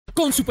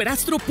Con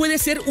Superastro puedes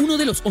ser uno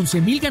de los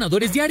 11.000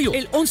 ganadores diario.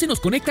 El 11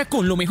 nos conecta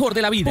con lo mejor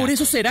de la vida. Por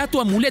eso será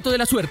tu amuleto de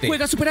la suerte.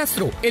 Juega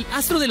Superastro, el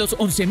astro de los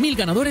 11.000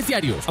 ganadores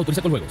diarios.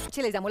 Autoriza con juegos.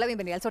 Les damos la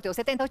bienvenida al sorteo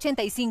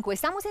 7085.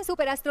 Estamos en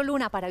ASTRO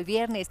Luna para el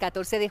viernes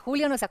 14 de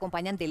julio. Nos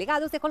acompañan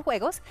delegados de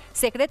Coljuegos,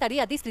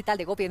 Secretaría Distrital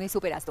de Gobierno y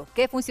Superastro.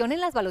 Que funcionen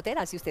las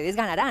baloteras y ustedes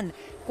ganarán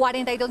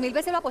 42.000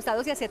 veces lo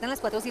apostado si aciertan las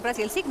 4 cifras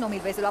y el signo,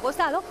 1.000 veces lo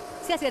apostado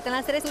si aciertan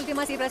las 3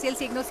 últimas cifras y el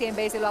signo, 100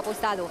 veces lo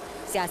apostado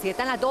si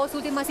aciertan las 2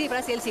 últimas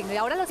cifras y el signo. Y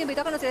ahora los invito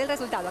a conocer el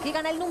resultado. Aquí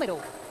gana el número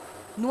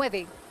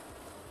 9,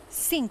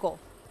 5,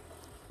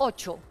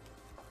 8,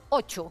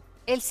 8.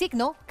 El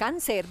signo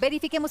Cáncer.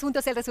 Verifiquemos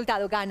juntos el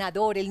resultado.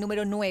 Ganador, el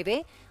número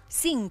 9,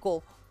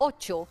 5,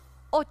 8,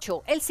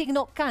 8. El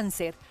signo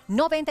Cáncer.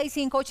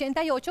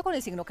 9588 con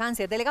el signo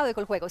Cáncer. Delegado de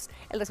Coljuegos.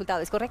 El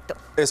resultado es correcto.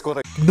 Es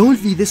correcto. No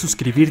olvides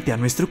suscribirte a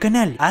nuestro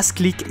canal. Haz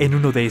clic en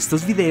uno de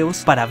estos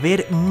videos para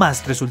ver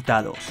más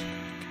resultados.